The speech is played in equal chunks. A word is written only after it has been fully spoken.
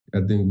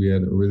I think we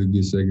had a really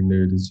good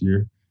secondary this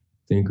year.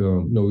 I think,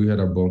 we had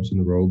our bumps in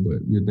the road, but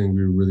we think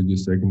we were a really good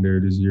secondary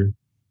this year.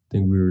 I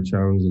think we were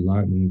challenged a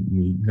lot and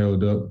we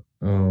held up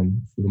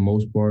for the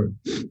most part.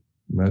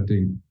 And I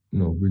think,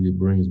 if we could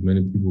bring as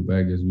many people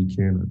back as we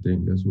can, I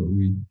think that's what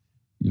we,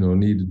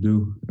 need to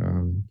do.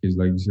 Because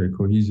like you said,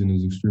 cohesion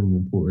is extremely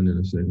important in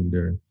the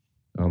secondary.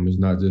 It's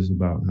not just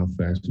about how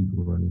fast you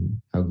can run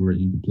and how great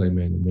you can play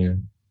man to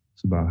man.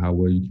 It's about how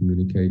well you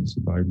communicate. It's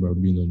about everybody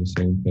being on the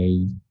same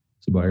page.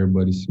 It's about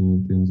everybody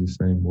seeing things the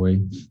same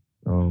way.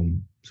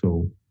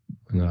 So,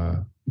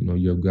 and,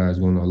 you have guys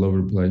going all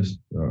over the place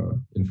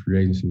in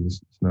free agency.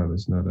 It's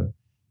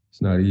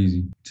not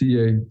easy. Ta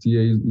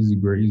he's a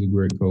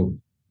great coach.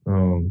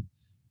 Um,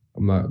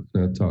 I'm not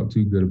gonna talk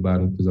too good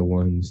about him because I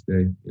want him to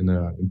stay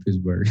in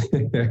Pittsburgh,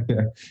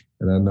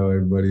 and I know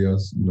everybody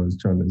else, is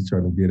trying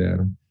to get at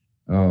him.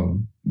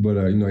 But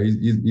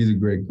he's a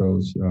great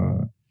coach.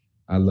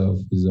 I love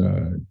his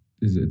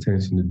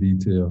attention to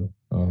detail,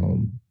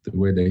 the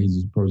way that he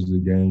just approaches the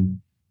game,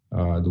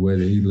 the way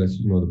that he lets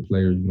the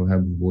players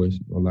have a voice.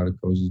 A lot of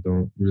coaches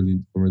don't really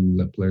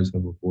let players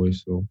have a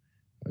voice. So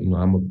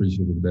I'm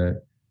appreciative of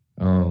that.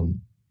 Um,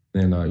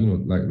 and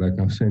like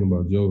I was saying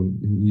about Joe,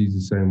 he's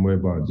the same way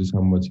about just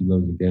how much he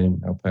loves the game,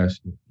 how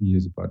passionate he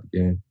is about the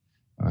game.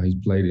 He's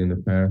played it in the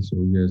past, so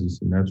he has this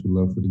natural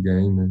love for the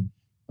game, and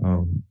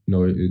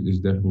it's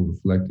definitely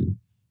reflected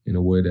in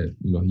a way that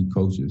he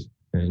coaches.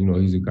 And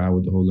he's a guy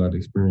with a whole lot of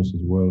experience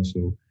as well.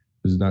 So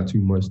there's not too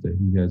much that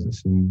he hasn't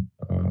seen,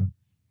 in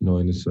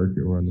the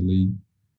circuit around the league.